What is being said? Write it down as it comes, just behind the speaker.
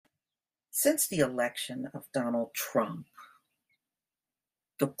Since the election of Donald Trump,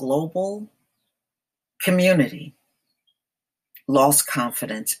 the global community lost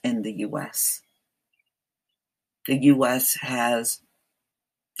confidence in the U.S. The U.S. has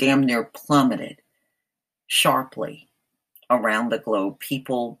damn near plummeted sharply around the globe.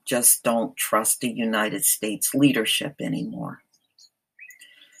 People just don't trust the United States leadership anymore.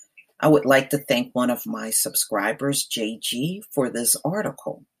 I would like to thank one of my subscribers, JG, for this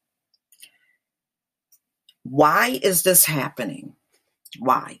article. Why is this happening?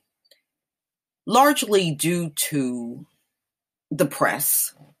 Why? Largely due to the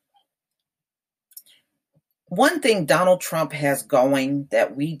press. One thing Donald Trump has going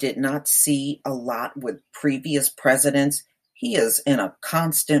that we did not see a lot with previous presidents, he is in a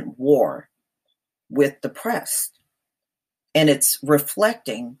constant war with the press. And it's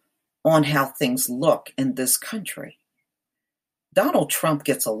reflecting on how things look in this country. Donald Trump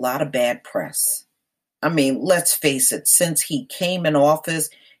gets a lot of bad press. I mean, let's face it, since he came in office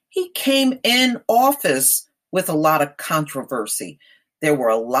with a lot of controversy. There were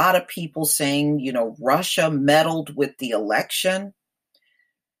a lot of people saying, Russia meddled with the election.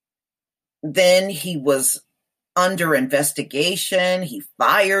 Then he was under investigation. He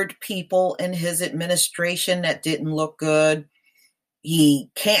fired people in his administration that didn't look good. He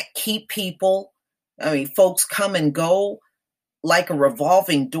can't keep people. I mean, folks come and go like a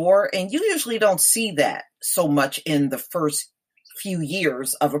revolving door, and you usually don't see that so much in the first few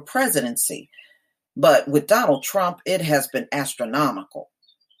years of a presidency. But with Donald Trump, it has been astronomical.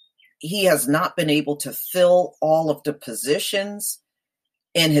 He has not been able to fill all of the positions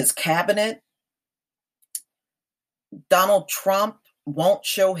in his cabinet. Donald Trump won't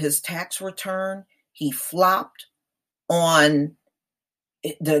show his tax return. He flopped on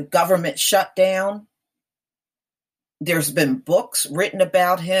the government shutdown. There's been books written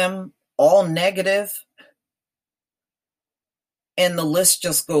about him, all negative. And the list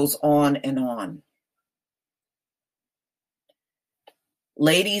just goes on and on.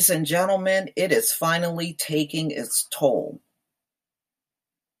 Ladies and gentlemen, it is finally taking its toll.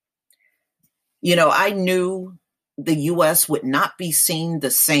 I knew the U.S. would not be seen the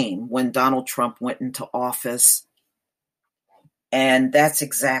same when Donald Trump went into office. And that's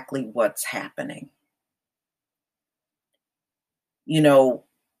exactly what's happening.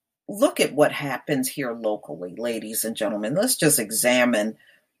 Look at what happens here locally, ladies and gentlemen. Let's just examine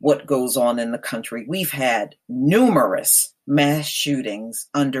what goes on in the country. We've had numerous mass shootings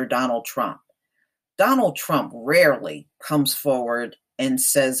under Donald Trump. Donald Trump rarely comes forward and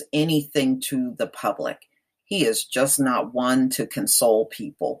says anything to the public. He is just not one to console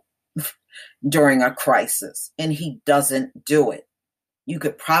people during a crisis, and he doesn't do it. You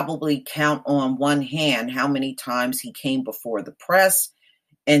could probably count on one hand how many times he came before the press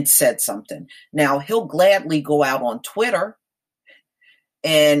and said something. Now, he'll gladly go out on Twitter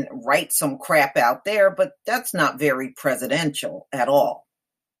and write some crap out there, but that's not very presidential at all.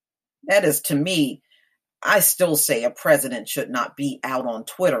 That is, to me, I still say a president should not be out on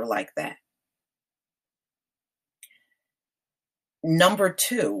Twitter like that. Number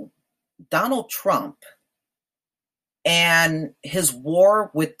two, Donald Trump and his war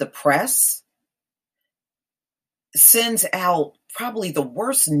with the press sends out probably the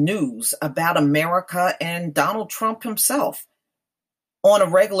worst news about America and Donald Trump himself on a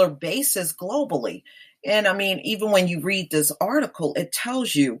regular basis globally. And I mean, even when you read this article, it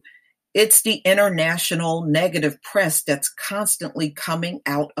tells you it's the international negative press that's constantly coming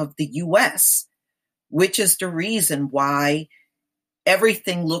out of the U.S., which is the reason why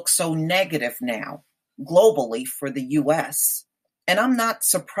everything looks so negative now globally for the U.S. And I'm not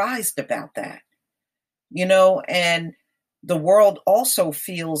surprised about that, and the world also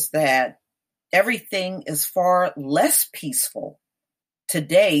feels that everything is far less peaceful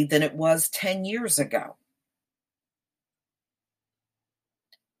today than it was 10 years ago.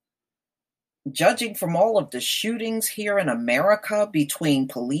 Judging from all of the shootings here in America between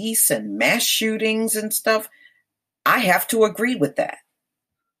police and mass shootings and stuff, I have to agree with that.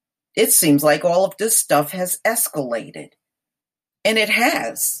 It seems like all of this stuff has escalated. And it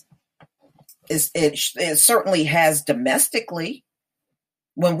has. It certainly has domestically.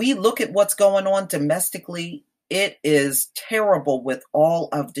 When we look at what's going on domestically, it is terrible with all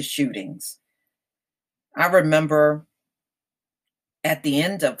of the shootings. I remember at the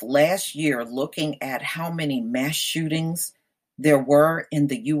end of last year looking at how many mass shootings there were in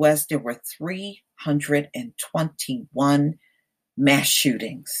the U.S. There were 321 mass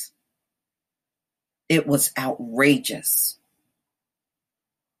shootings. It was outrageous.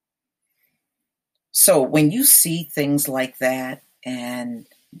 So when you see things like that, and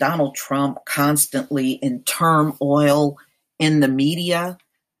Donald Trump constantly in turmoil in the media,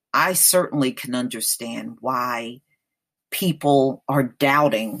 I certainly can understand why people are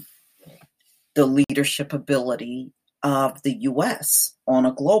doubting the leadership ability of the U.S. on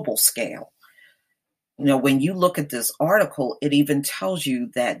a global scale. You know, when you look at this article, it even tells you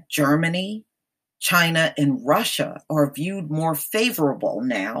that Germany, China, and Russia are viewed more favorable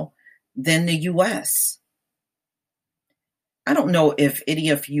now than the U.S. I don't know if any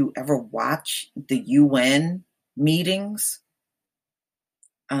of you ever watch the UN meetings.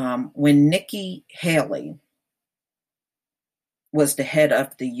 When Nikki Haley was the head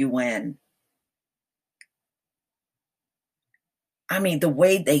of the UN, I mean, the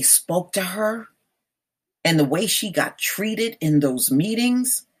way they spoke to her and the way she got treated in those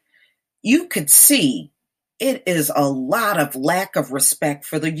meetings, you could see it is a lot of lack of respect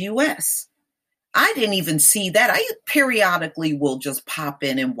for the U.S. I didn't even see that. I periodically will just pop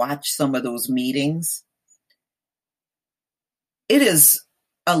in and watch some of those meetings. It is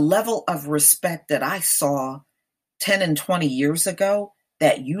a level of respect that I saw 10 and 20 years ago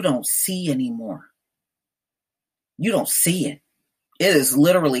that you don't see anymore. You don't see it. It is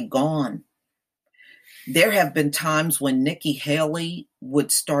literally gone. There have been times when Nikki Haley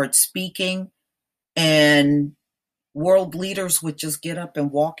would start speaking and world leaders would just get up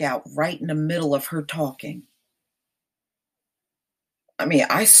and walk out right in the middle of her talking. I mean,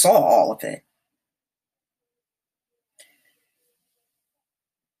 I saw all of it.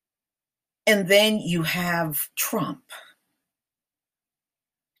 And then you have Trump.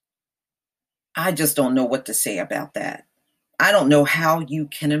 I just don't know what to say about that. I don't know how you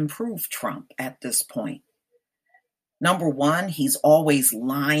can improve Trump at this point. Number one, he's always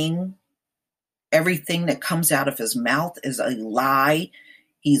lying. Everything that comes out of his mouth is a lie.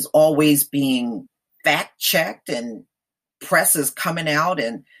 He's always being fact-checked, and press is coming out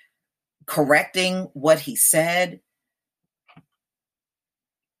and correcting what he said.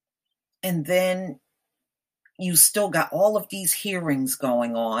 And then you still got all of these hearings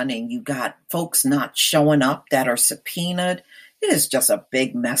going on, and you got folks not showing up that are subpoenaed. It is just a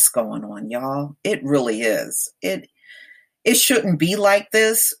big mess going on, y'all. It really is. It shouldn't be like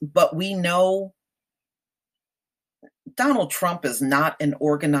this, but we know Donald Trump is not an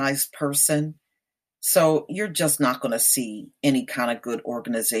organized person. So you're just not going to see any kind of good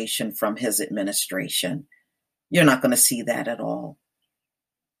organization from his administration. You're not going to see that at all.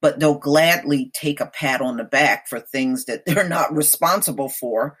 But they'll gladly take a pat on the back for things that they're not responsible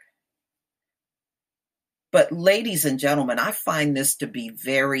for. But ladies and gentlemen, I find this to be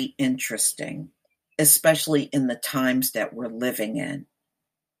very interesting, especially in the times that we're living in.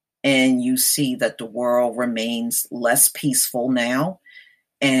 And you see that the world remains less peaceful now.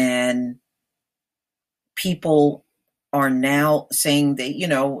 And people are now saying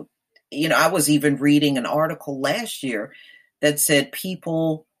that, I was even reading an article last year that said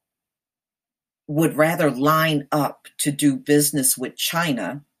people would rather line up to do business with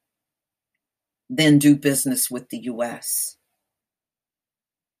China than do business with the U.S.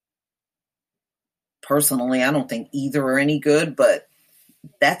 Personally, I don't think either are any good, but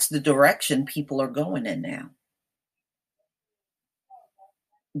that's the direction people are going in now.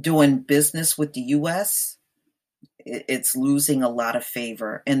 Doing business with the U.S., it's losing a lot of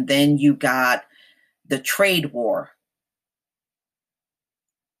favor. And then you got the trade war,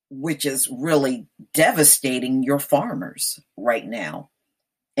 which is really devastating your farmers right now.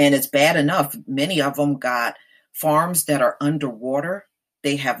 And it's bad enough. Many of them got farms that are underwater.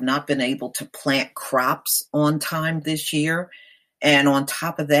 They have not been able to plant crops on time this year. And on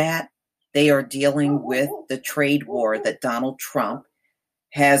top of that, they are dealing with the trade war that Donald Trump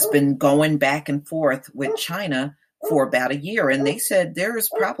has been going back and forth with China for about a year. And they said there is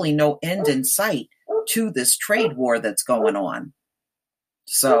probably no end in sight to this trade war that's going on.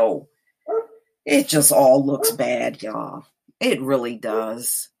 So it just all looks bad, y'all. It really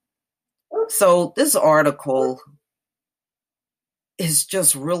does. So this article is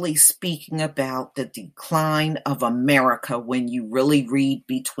just really speaking about the decline of America when you really read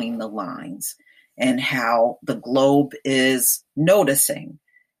between the lines, and how the globe is noticing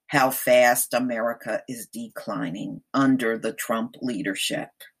how fast America is declining under the Trump leadership.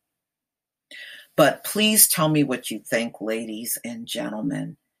 But please tell me what you think, ladies and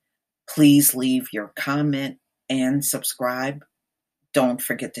gentlemen. Please leave your comment and subscribe. Don't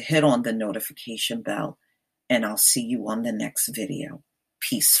forget to hit on the notification bell, and I'll see you on the next video.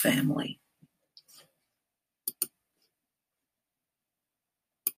 Peace, family.